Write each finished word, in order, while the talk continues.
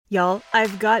Y'all,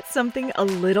 I've got something a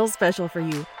little special for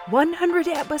you. 100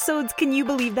 episodes, can you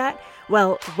believe that?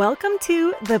 Well, welcome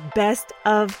to the Best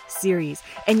of series.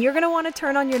 And you're going to want to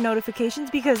turn on your notifications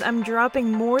because I'm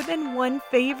dropping more than one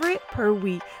favorite per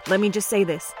week. Let me just say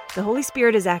this. The Holy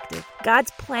Spirit is active.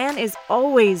 God's plan is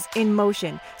always in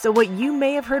motion. So what you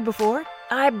may have heard before,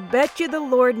 I bet you the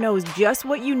Lord knows just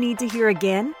what you need to hear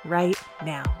again right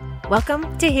now.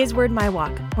 Welcome to His Word, My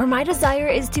Walk, where my desire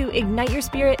is to ignite your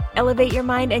spirit, elevate your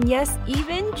mind, and yes,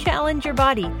 even challenge your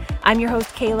body. I'm your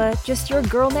host, Kayla, just your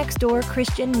girl next door,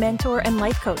 Christian mentor and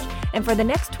life coach. And for the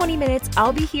next 20 minutes,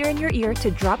 I'll be here in your ear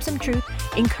to drop some truth,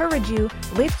 encourage you,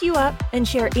 lift you up, and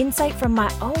share insight from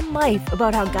my own life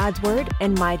about how God's Word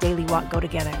and my daily walk go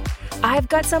together. I've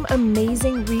got some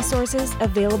amazing resources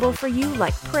available for you,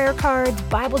 like prayer cards,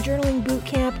 Bible journaling boot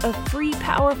camp, a free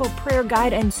powerful prayer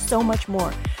guide, and so much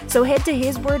more. So head to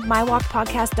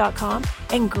hiswordmywalkpodcast.com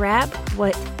and grab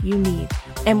what you need.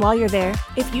 And while you're there,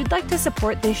 if you'd like to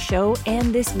support this show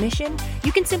and this mission,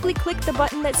 you can simply click the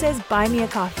button that says Buy Me a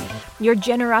Coffee. Your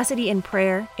generosity in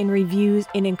prayer, in reviews,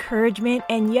 in encouragement,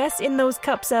 and yes, in those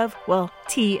cups of, well,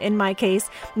 tea in my case,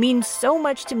 means so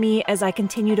much to me as I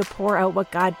continue to pour out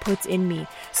what God puts in me.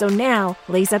 So now,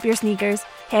 lace up your sneakers,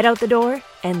 head out the door,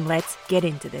 and let's get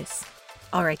into this.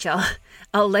 All right, y'all.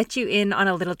 I'll let you in on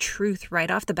a little truth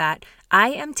right off the bat.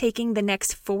 I am taking the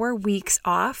next 4 weeks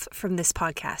off from this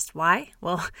podcast. Why?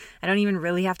 Well, I don't even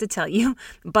really have to tell you,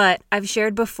 but I've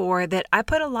shared before that I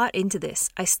put a lot into this.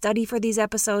 I study for these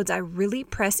episodes. I really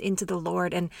press into the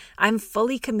Lord, and I'm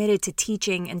fully committed to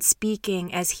teaching and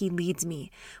speaking as He leads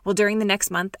me. Well, during the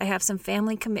next month, I have some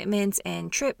family commitments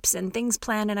and trips and things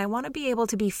planned, and I want to be able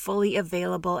to be fully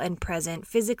available and present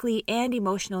physically and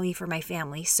emotionally for my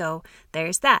family. So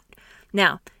there's that.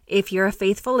 Now, if you're a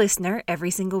faithful listener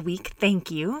every single week,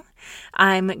 thank you.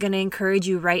 I'm going to encourage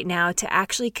you right now to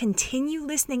actually continue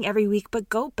listening every week, but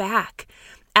go back.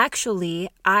 Actually,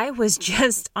 I was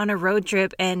just on a road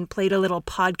trip and played a little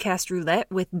podcast roulette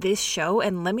with this show.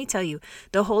 And let me tell you,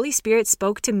 the Holy Spirit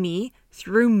spoke to me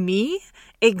through me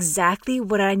exactly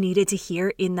what I needed to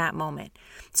hear in that moment.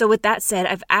 So with that said,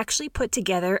 I've actually put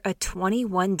together a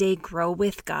 21-day Grow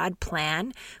with God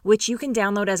plan, which you can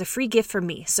download as a free gift from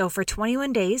me. So for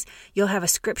 21 days, you'll have a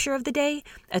scripture of the day,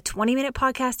 a 20-minute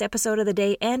podcast episode of the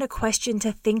day, and a question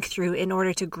to think through in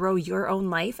order to grow your own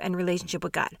life and relationship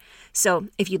with God. So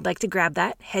if you'd like to grab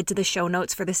that, head to the show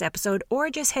notes for this episode, or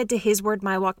just head to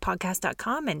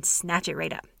hiswordmywalkpodcast.com and snatch it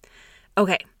right up.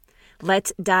 Okay,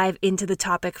 let's dive into the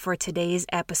topic for today's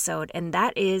episode, and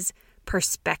that is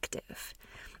perspective.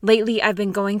 Lately, I've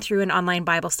been going through an online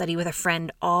Bible study with a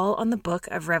friend, all on the book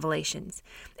of Revelations.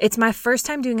 It's my first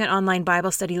time doing an online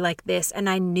Bible study like this, and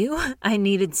I knew I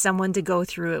needed someone to go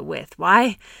through it with.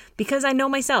 Why? Because I know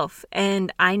myself,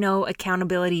 and I know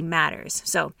accountability matters.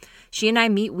 So she and I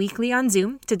meet weekly on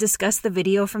Zoom to discuss the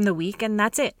video from the week, and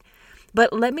that's it.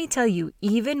 But let me tell you,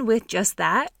 even with just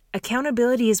that,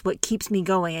 accountability is what keeps me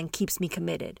going and keeps me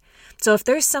committed. So if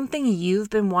there's something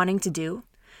you've been wanting to do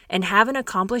and haven't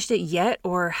accomplished it yet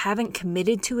or haven't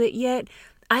committed to it yet,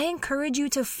 I encourage you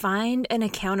to find an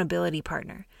accountability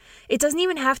partner. It doesn't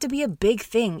even have to be a big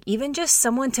thing, even just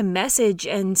someone to message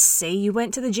and say you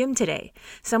went to the gym today,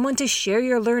 someone to share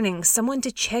your learning, someone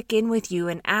to check in with you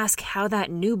and ask how that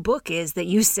new book is that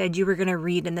you said you were going to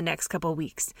read in the next couple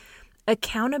weeks.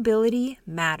 Accountability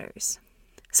matters.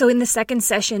 So in the second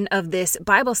session of this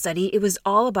Bible study, it was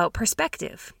all about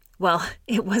perspective. Well,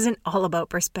 it wasn't all about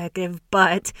perspective,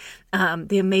 but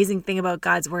the amazing thing about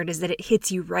God's Word is that it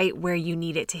hits you right where you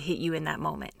need it to hit you in that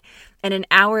moment. And an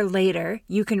hour later,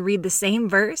 you can read the same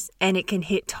verse and it can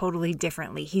hit totally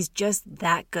differently. He's just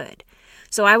that good.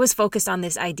 So I was focused on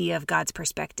this idea of God's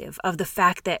perspective, of the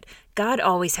fact that God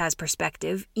always has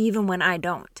perspective, even when I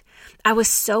don't. I was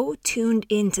so tuned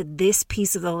into this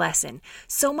piece of the lesson,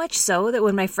 so much so that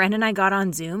when my friend and I got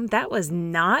on Zoom, that was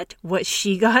not what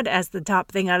she got as the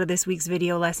top thing out of this week's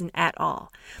video lesson at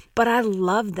all. But I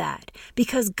love that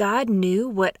because God knew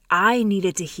what I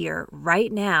needed to hear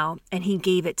right now, and He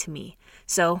gave it to me.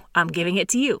 So I'm giving it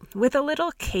to you with a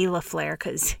little Kayla flair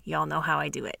because y'all know how I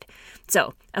do it.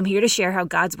 So I'm here to share how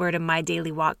God's Word and my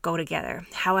daily walk go together,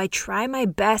 how I try my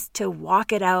best to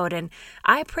walk it out, and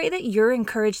I pray that you're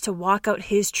encouraged to walk out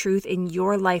His truth in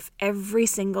your life every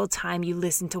single time you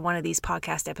listen to one of these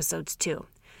podcast episodes too.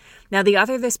 Now, the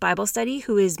author of this Bible study,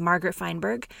 who is Margaret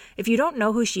Feinberg, if you don't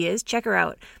know who she is, check her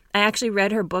out. I actually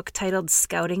read her book titled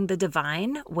Scouting the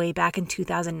Divine way back in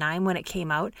 2009 when it came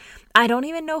out. I don't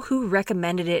even know who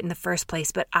recommended it in the first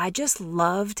place, but I just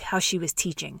loved how she was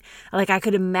teaching. Like, I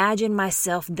could imagine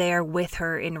myself there with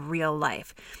her in real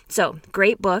life. So,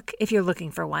 great book if you're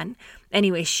looking for one.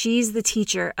 Anyway, she's the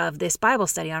teacher of this Bible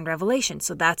study on Revelation,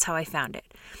 so that's how I found it.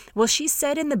 Well, she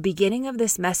said in the beginning of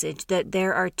this message that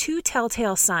there are 2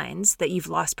 telltale signs that you've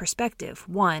lost perspective.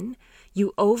 1,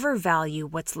 you overvalue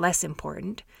what's less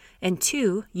important. And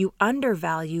 2, you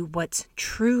undervalue what's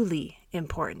truly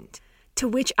important. To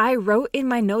which I wrote in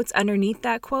my notes underneath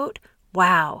that quote,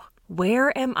 wow,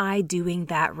 where am I doing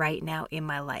that right now in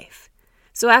my life?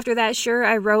 So after that, sure,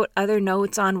 I wrote other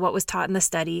notes on what was taught in the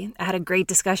study. I had a great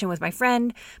discussion with my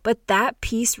friend, but that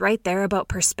piece right there about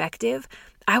perspective,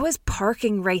 I was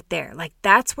parking right there. Like,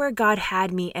 that's where God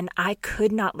had me and I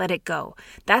could not let it go.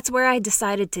 That's where I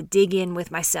decided to dig in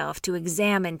with myself, to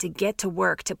examine, to get to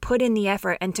work, to put in the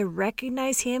effort, and to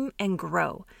recognize Him and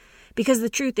grow. Because the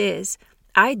truth is,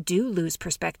 I do lose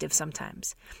perspective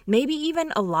sometimes. Maybe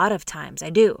even a lot of times I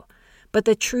do. But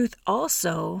the truth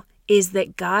also is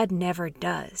that God never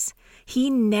does. He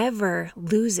never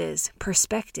loses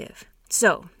perspective.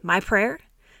 So, my prayer,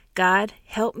 God,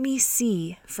 help me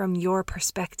see from your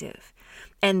perspective.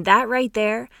 And that right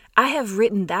there, I have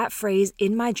written that phrase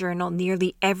in my journal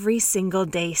nearly every single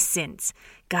day since.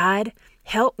 God,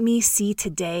 help me see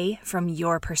today from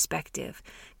your perspective.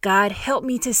 God, help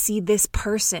me to see this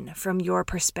person from your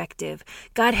perspective.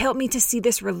 God, help me to see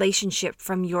this relationship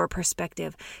from your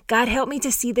perspective. God, help me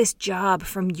to see this job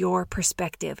from your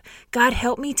perspective. God,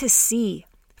 help me to see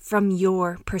from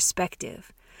your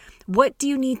perspective. What do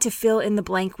you need to fill in the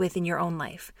blank with in your own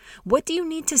life? What do you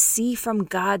need to see from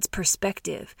God's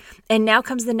perspective? And now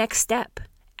comes the next step.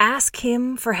 Ask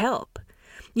Him for help.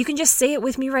 You can just say it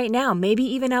with me right now, maybe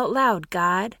even out loud.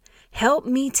 God, help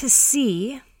me to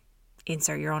see,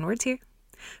 insert your own words here,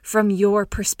 from your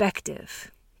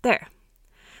perspective. There.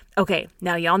 Okay,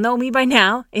 now y'all know me by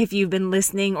now. If you've been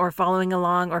listening or following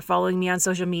along or following me on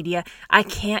social media, I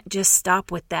can't just stop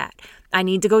with that. I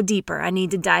need to go deeper. I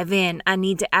need to dive in. I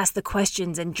need to ask the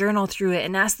questions and journal through it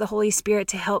and ask the Holy Spirit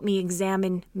to help me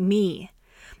examine me.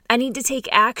 I need to take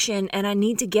action, and I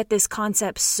need to get this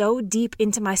concept so deep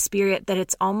into my spirit that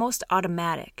it's almost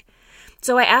automatic.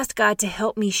 So I asked God to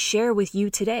help me share with you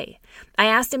today. I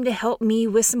asked Him to help me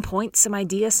with some points, some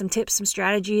ideas, some tips, some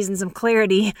strategies, and some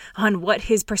clarity on what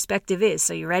His perspective is.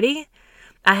 So you ready?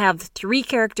 I have 3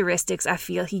 characteristics I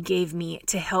feel He gave me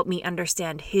to help me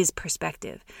understand His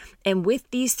perspective. And with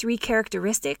these 3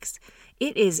 characteristics,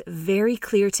 it is very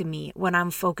clear to me when I'm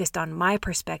focused on my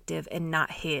perspective and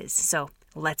not His. So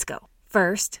let's go.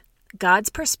 First, God's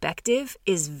perspective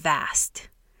is vast.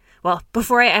 Well,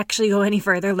 before I actually go any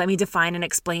further, let me define and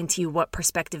explain to you what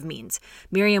perspective means.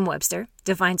 Merriam-Webster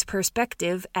defines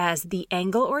perspective as the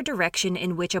angle or direction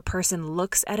in which a person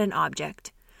looks at an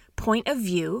object, point of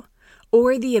view,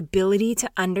 or the ability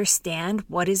to understand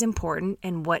what is important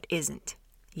and what isn't.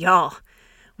 Y'all,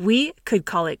 we could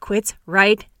call it quits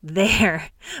right there.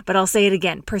 But I'll say it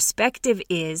again. Perspective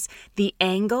is the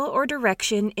angle or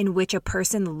direction in which a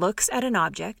person looks at an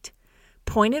object,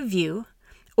 point of view,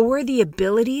 or the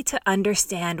ability to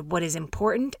understand what is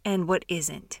important and what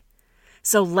isn't.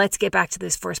 So let's get back to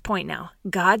this first point now.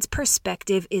 God's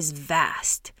perspective is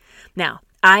vast. Now,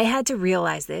 I had to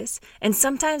realize this, and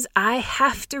sometimes I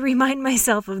have to remind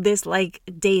myself of this like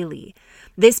daily.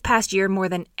 This past year, more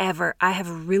than ever, I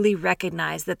have really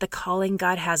recognized that the calling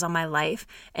God has on my life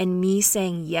and me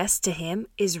saying yes to Him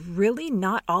is really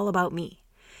not all about me.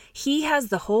 He has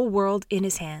the whole world in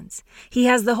His hands. He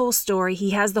has the whole story. He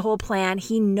has the whole plan.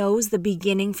 He knows the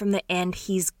beginning from the end.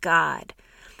 He's God.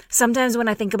 Sometimes when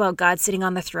I think about God sitting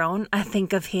on the throne, I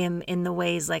think of Him in the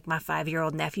ways like my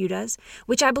 5-year-old nephew does,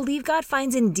 which I believe God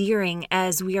finds endearing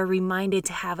as we are reminded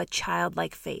to have a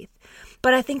childlike faith.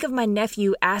 But I think of my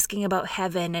nephew asking about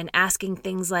heaven and asking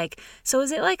things like, so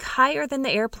is it like higher than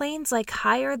the airplanes, like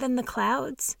higher than the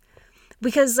clouds?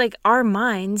 Because like our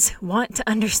minds want to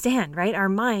understand, right? Our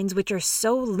minds, which are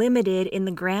so limited in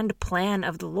the grand plan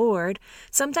of the Lord,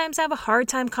 sometimes have a hard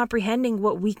time comprehending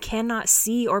what we cannot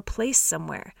see or place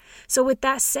somewhere. So with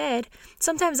that said,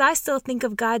 sometimes I still think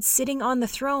of God sitting on the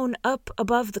throne up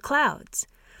above the clouds.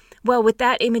 Well, with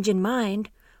that image in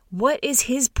mind, what is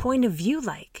His point of view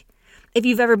like? If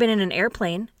you've ever been in an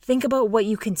airplane, think about what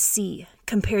you can see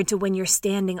compared to when you're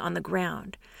standing on the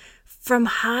ground. From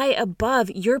high above,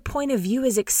 your point of view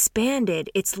is expanded,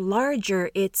 it's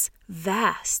larger, it's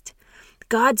vast.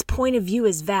 God's point of view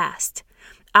is vast.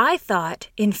 I thought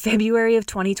in February of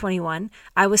 2021,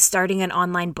 I was starting an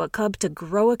online book club to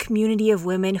grow a community of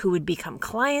women who would become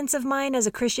clients of mine as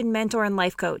a Christian mentor and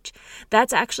life coach.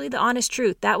 That's actually the honest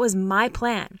truth. That was my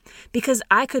plan because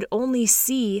I could only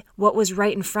see what was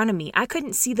right in front of me. I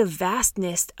couldn't see the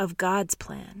vastness of God's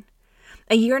plan.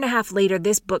 A year and a half later,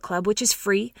 this book club, which is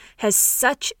free, has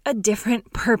such a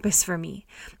different purpose for me.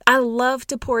 I love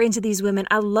to pour into these women.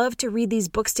 I love to read these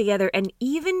books together. And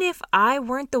even if I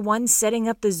weren't the one setting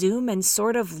up the Zoom and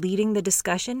sort of leading the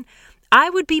discussion, I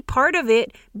would be part of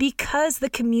it because the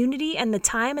community and the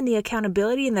time and the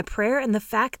accountability and the prayer and the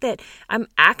fact that I'm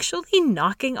actually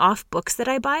knocking off books that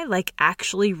I buy, like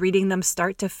actually reading them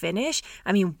start to finish.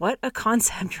 I mean, what a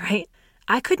concept, right?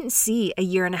 I couldn't see a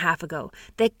year and a half ago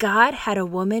that God had a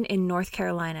woman in North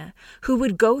Carolina who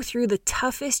would go through the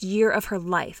toughest year of her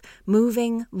life,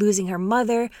 moving, losing her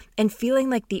mother, and feeling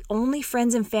like the only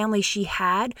friends and family she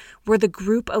had were the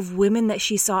group of women that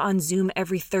she saw on Zoom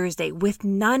every Thursday, with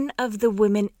none of the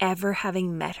women ever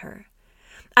having met her.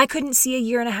 I couldn't see a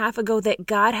year and a half ago that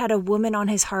God had a woman on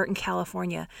his heart in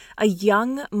California, a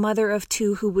young mother of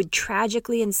two who would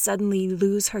tragically and suddenly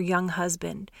lose her young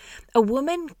husband. A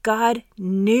woman God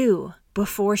knew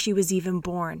before she was even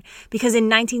born, because in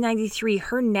 1993,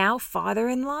 her now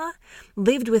father-in-law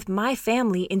lived with my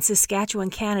family in Saskatchewan,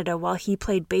 Canada, while he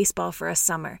played baseball for a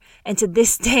summer. And to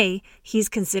this day, he's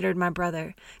considered my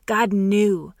brother. God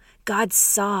knew. God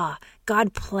saw,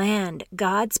 God planned,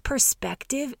 God's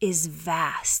perspective is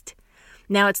vast.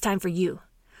 Now it's time for you.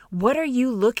 What are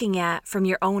you looking at from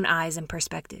your own eyes and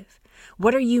perspective?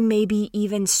 What are you maybe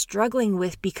even struggling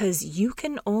with because you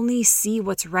can only see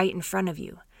what's right in front of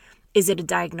you? Is it a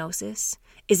diagnosis?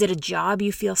 Is it a job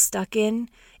you feel stuck in?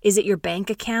 Is it your bank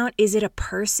account? Is it a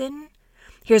person?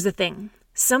 Here's the thing.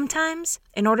 Sometimes,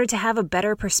 in order to have a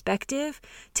better perspective,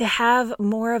 to have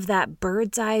more of that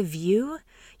bird's eye view,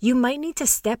 you might need to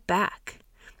step back.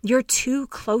 You're too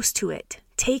close to it.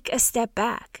 Take a step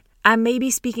back. I may be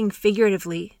speaking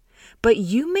figuratively, but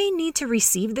you may need to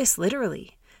receive this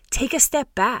literally. Take a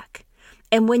step back.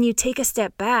 And when you take a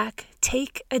step back,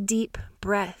 take a deep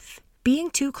breath.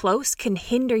 Being too close can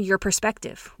hinder your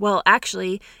perspective. Well,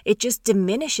 actually, it just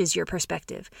diminishes your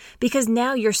perspective because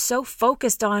now you're so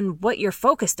focused on what you're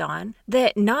focused on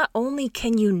that not only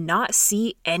can you not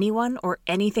see anyone or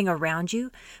anything around you,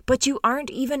 but you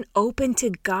aren't even open to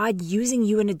God using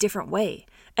you in a different way.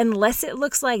 Unless it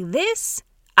looks like this,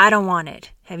 I don't want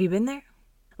it. Have you been there?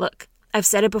 Look, I've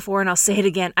said it before and I'll say it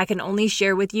again. I can only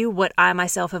share with you what I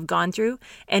myself have gone through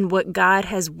and what God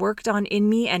has worked on in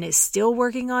me and is still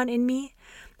working on in me.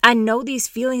 I know these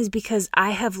feelings because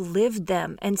I have lived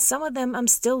them, and some of them I'm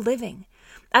still living.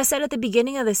 I said at the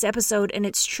beginning of this episode, and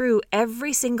it's true,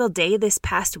 every single day this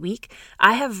past week,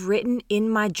 I have written in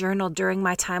my journal during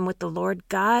my time with the Lord,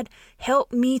 God,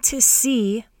 help me to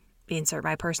see, insert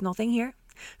my personal thing here,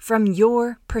 from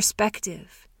your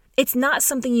perspective. It's not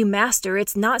something you master.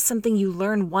 It's not something you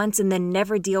learn once and then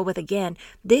never deal with again.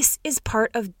 This is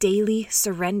part of daily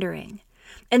surrendering.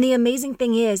 And the amazing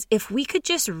thing is, if we could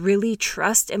just really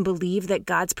trust and believe that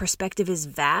God's perspective is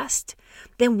vast,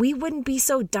 then we wouldn't be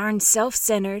so darn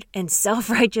self-centered and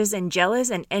self-righteous and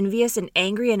jealous and envious and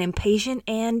angry and impatient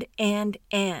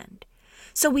and.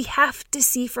 So we have to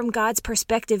see from God's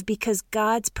perspective because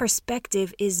God's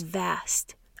perspective is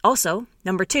vast. Also,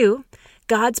 number 2,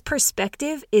 God's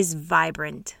perspective is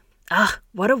vibrant.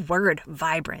 What a word,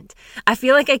 vibrant. I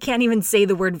feel like I can't even say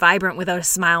the word vibrant without a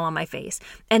smile on my face.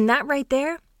 And that right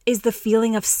there is the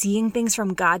feeling of seeing things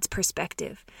from God's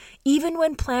perspective. Even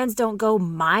when plans don't go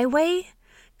my way,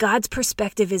 God's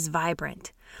perspective is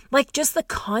vibrant. Like just the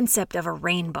concept of a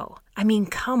rainbow. I mean,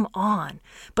 come on.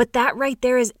 But that right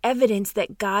there is evidence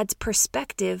that God's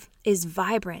perspective is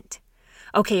vibrant.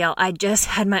 Okay, y'all, I just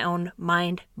had my own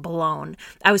mind blown.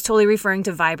 I was totally referring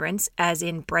to vibrance as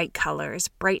in bright colors,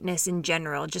 brightness in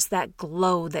general, just that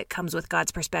glow that comes with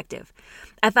God's perspective.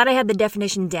 I thought I had the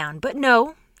definition down, but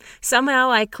no. Somehow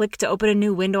I clicked to open a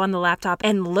new window on the laptop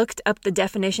and looked up the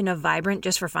definition of vibrant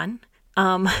just for fun.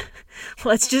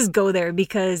 Let's just go there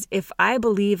because if I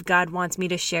believe God wants me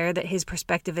to share that his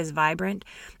perspective is vibrant,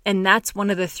 and that's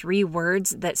one of the 3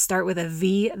 words that start with a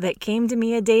V that came to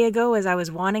me a day ago as I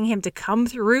was wanting him to come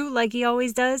through like he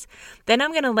always does, then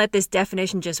I'm going to let this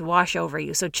definition just wash over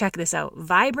you. So check this out.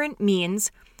 Vibrant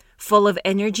means full of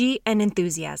energy and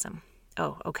enthusiasm.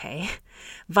 Oh, okay.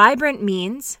 Vibrant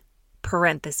means,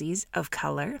 parentheses, of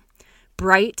color,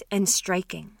 bright and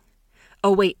striking.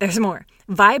 Oh, wait, there's more.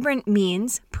 Vibrant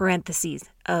means, parentheses,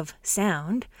 of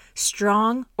sound,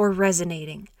 strong or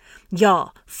resonating.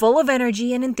 Y'all, full of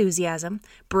energy and enthusiasm,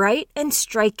 bright and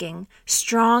striking,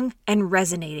 strong and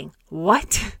resonating.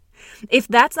 What? If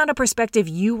that's not a perspective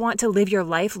you want to live your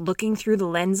life looking through the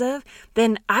lens of,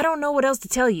 then I don't know what else to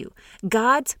tell you.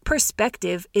 God's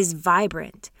perspective is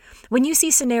vibrant. When you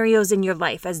see scenarios in your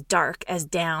life as dark, as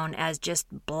down, as just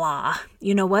blah,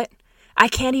 you know what? I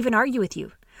can't even argue with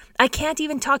you. I can't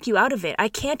even talk you out of it. I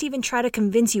can't even try to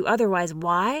convince you otherwise.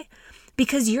 Why?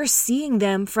 Because you're seeing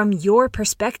them from your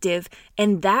perspective,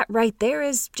 and that right there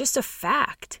is just a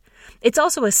fact. It's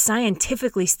also a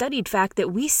scientifically studied fact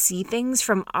that we see things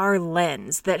from our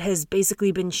lens that has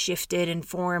basically been shifted and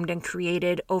formed and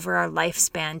created over our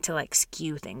lifespan to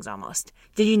skew things almost.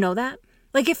 Did you know that?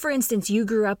 If, for instance, you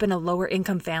grew up in a lower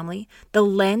income family, the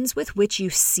lens with which you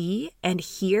see and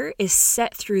hear is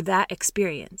set through that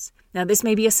experience. Now, this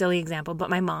may be a silly example, but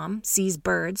my mom sees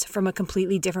birds from a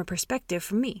completely different perspective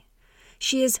from me.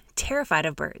 She is terrified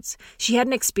of birds. She had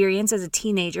an experience as a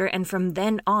teenager, and from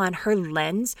then on, her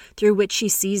lens through which she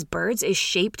sees birds is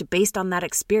shaped based on that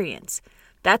experience.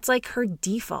 That's her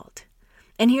default.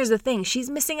 And here's the thing, she's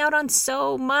missing out on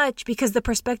so much because the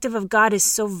perspective of God is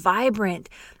so vibrant,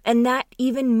 and that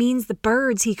even means the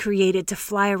birds he created to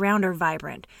fly around are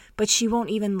vibrant, but she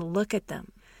won't even look at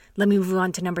them. Let me move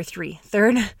on to number 3.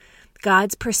 Third,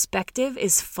 God's perspective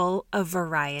is full of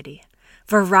variety.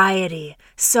 Variety.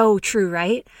 So true,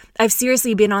 right? I've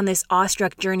seriously been on this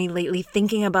awestruck journey lately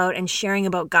thinking about and sharing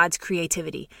about God's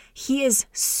creativity. He is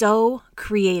so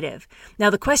creative. Now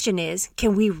the question is,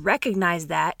 can we recognize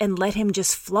that and let him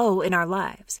just flow in our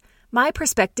lives? My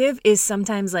perspective is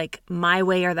sometimes my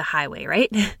way or the highway,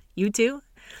 right? You too?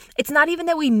 It's not even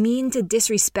that we mean to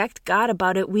disrespect God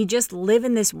about it. We just live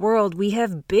in this world. We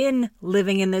have been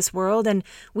living in this world, and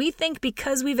we think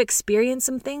because we've experienced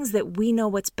some things that we know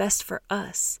what's best for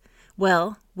us.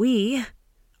 Well, we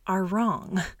are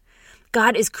wrong.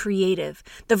 God is creative.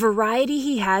 The variety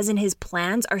he has in his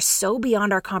plans are so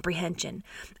beyond our comprehension.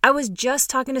 I was just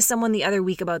talking to someone the other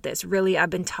week about this. Really, I've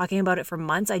been talking about it for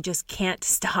months. I just can't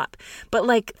stop. But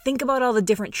think about all the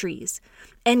different trees.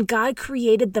 And God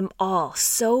created them all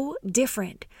so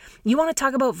different. You want to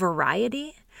talk about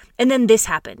variety? And then this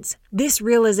happens. This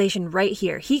realization right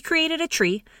here. He created a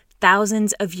tree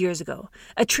thousands of years ago.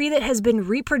 A tree that has been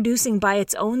reproducing by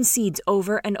its own seeds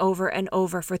over and over and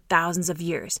over for thousands of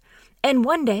years. And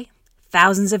one day,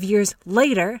 thousands of years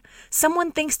later,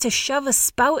 someone thinks to shove a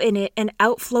spout in it and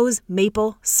out flows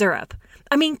maple syrup.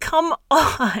 I mean, come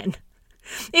on.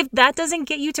 If that doesn't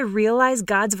get you to realize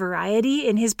God's variety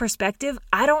in his perspective,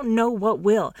 I don't know what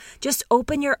will. Just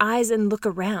open your eyes and look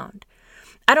around.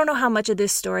 I don't know how much of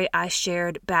this story I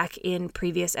shared back in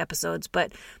previous episodes,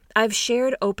 but I've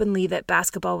shared openly that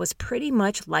basketball was pretty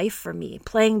much life for me.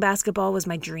 Playing basketball was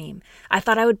my dream. I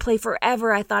thought I would play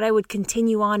forever. I thought I would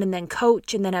continue on and then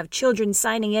coach and then have children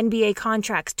signing NBA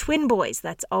contracts, twin boys.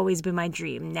 That's always been my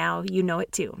dream. Now you know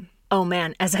it too. Oh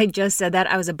man, as I just said that,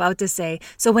 I was about to say,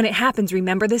 so when it happens,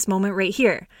 remember this moment right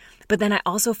here. But then I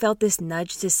also felt this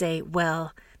nudge to say,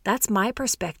 well, that's my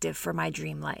perspective for my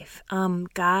dream life.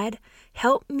 God,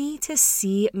 help me to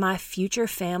see my future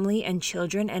family and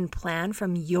children and plan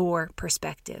from your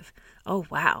perspective. Oh,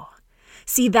 wow.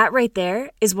 See, that right there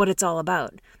is what it's all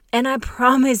about. And I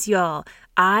promise y'all,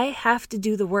 I have to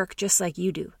do the work just like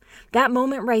you do. That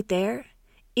moment right there,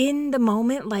 in the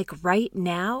moment, right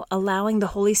now, allowing the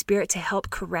Holy Spirit to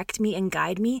help correct me and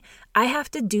guide me, I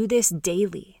have to do this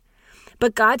daily.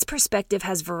 But God's perspective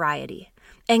has variety.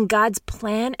 And God's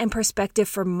plan and perspective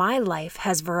for my life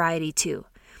has variety too.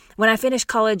 When I finished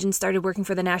college and started working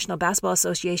for the National Basketball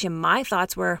Association, my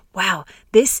thoughts were, wow,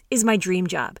 this is my dream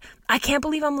job. I can't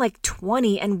believe I'm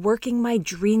 20 and working my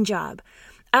dream job.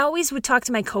 I always would talk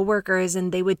to my coworkers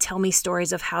and they would tell me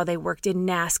stories of how they worked in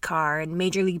NASCAR and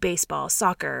Major League Baseball,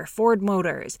 soccer, Ford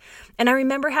Motors. And I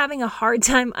remember having a hard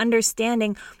time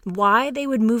understanding why they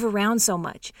would move around so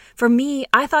much. For me,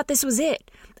 I thought this was it.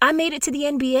 I made it to the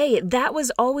NBA. That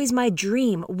was always my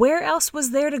dream. Where else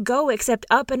was there to go except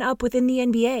up and up within the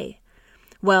NBA?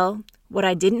 Well, what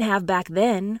I didn't have back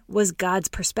then was God's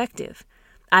perspective.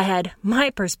 I had my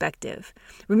perspective.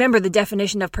 Remember, the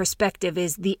definition of perspective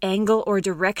is the angle or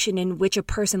direction in which a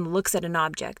person looks at an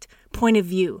object, point of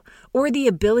view, or the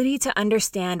ability to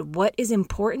understand what is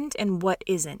important and what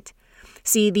isn't.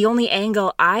 See, the only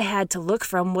angle I had to look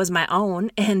from was my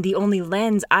own, and the only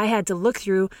lens I had to look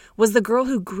through was the girl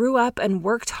who grew up and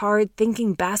worked hard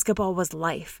thinking basketball was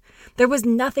life. There was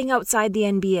nothing outside the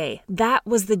NBA. That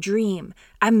was the dream.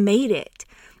 I made it.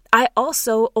 I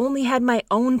also only had my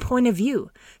own point of view,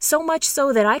 so much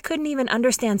so that I couldn't even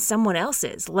understand someone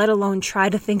else's, let alone try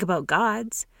to think about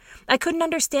God's. I couldn't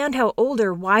understand how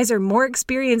older, wiser, more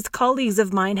experienced colleagues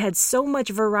of mine had so much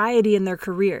variety in their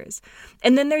careers.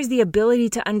 And then there's the ability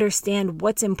to understand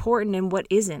what's important and what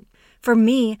isn't. For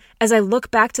me, as I look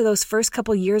back to those first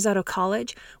couple years out of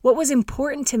college, what was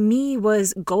important to me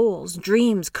was goals,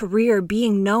 dreams, career,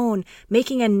 being known,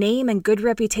 making a name and good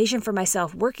reputation for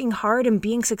myself, working hard and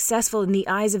being successful in the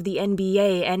eyes of the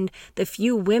NBA and the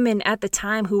few women at the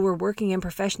time who were working in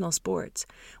professional sports.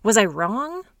 Was I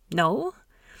wrong? No.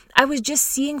 I was just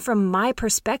seeing from my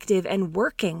perspective and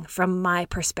working from my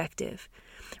perspective.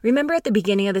 Remember at the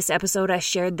beginning of this episode, I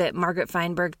shared that Margaret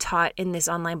Feinberg taught in this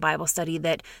online Bible study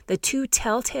that the two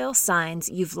telltale signs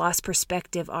you've lost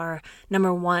perspective are,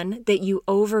 number one, that you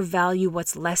overvalue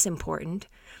what's less important,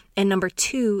 and number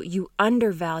two, you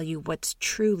undervalue what's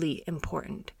truly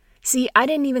important. See, I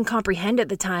didn't even comprehend at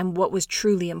the time what was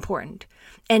truly important.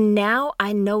 And now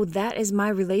I know that is my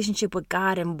relationship with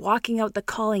God and walking out the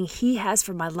calling He has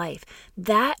for my life.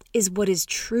 That is what is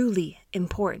truly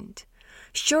important.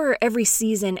 Sure, every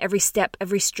season, every step,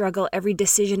 every struggle, every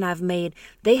decision I've made,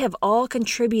 they have all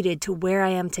contributed to where I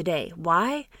am today.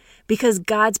 Why? Because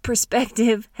God's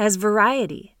perspective has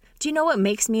variety. Do you know what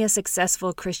makes me a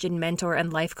successful Christian mentor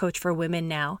and life coach for women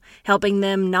now? Helping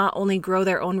them not only grow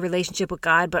their own relationship with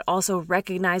God, but also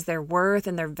recognize their worth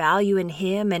and their value in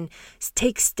Him and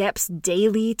take steps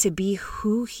daily to be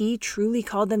who He truly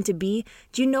called them to be.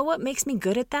 Do you know what makes me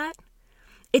good at that?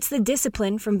 It's the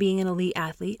discipline from being an elite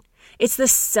athlete. It's the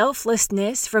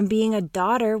selflessness from being a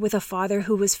daughter with a father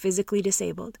who was physically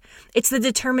disabled. It's the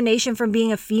determination from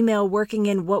being a female working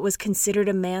in what was considered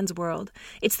a man's world.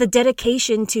 It's the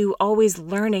dedication to always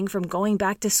learning from going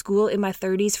back to school in my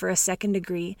 30s for a second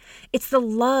degree. It's the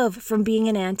love from being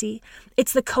an auntie.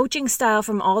 It's the coaching style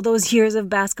from all those years of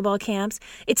basketball camps.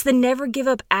 It's the never give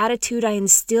up attitude I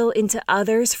instill into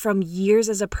others from years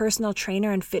as a personal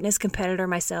trainer and fitness competitor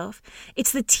myself.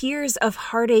 It's the tears of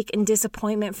heartache and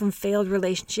disappointment from failed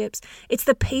relationships. It's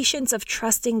the patience of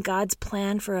trusting God's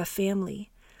plan for a family.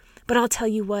 But I'll tell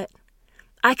you what,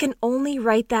 I can only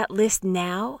write that list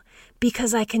now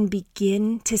because I can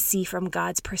begin to see from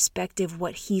God's perspective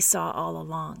what He saw all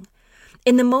along.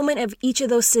 In the moment of each of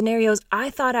those scenarios, I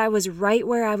thought I was right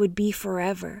where I would be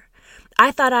forever.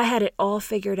 I thought I had it all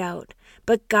figured out,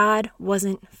 but God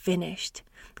wasn't finished.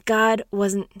 God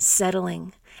wasn't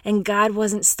settling. And God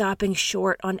wasn't stopping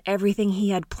short on everything He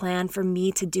had planned for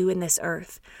me to do in this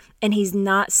earth. And He's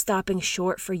not stopping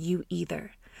short for you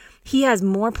either. He has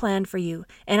more planned for you,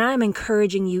 and I'm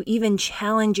encouraging you, even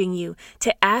challenging you,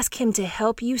 to ask Him to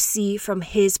help you see from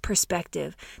His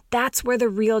perspective. That's where the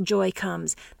real joy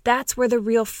comes. That's where the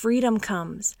real freedom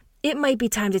comes. It might be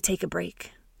time to take a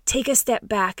break. Take a step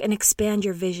back and expand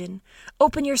your vision.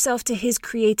 Open yourself to His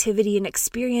creativity and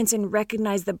experience and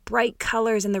recognize the bright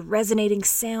colors and the resonating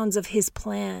sounds of His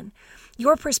plan.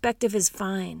 Your perspective is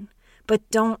fine, but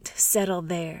don't settle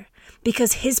there,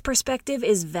 because His perspective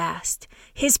is vast,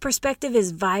 His perspective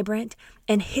is vibrant,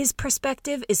 and His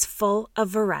perspective is full of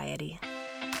variety.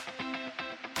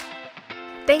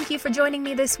 Thank you for joining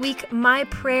me this week. My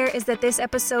prayer is that this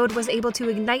episode was able to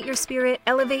ignite your spirit,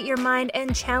 elevate your mind,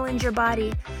 and challenge your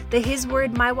body. The His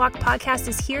Word My Walk podcast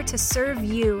is here to serve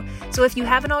you. So if you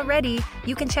haven't already,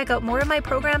 you can check out more of my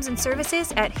programs and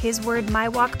services at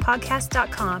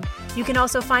hiswordmywalkpodcast.com. You can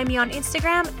also find me on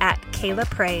Instagram at Kayla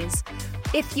Praise.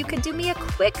 If you could do me a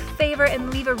quick favor and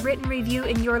leave a written review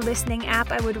in your listening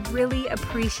app, I would really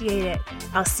appreciate it.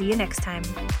 I'll see you next time.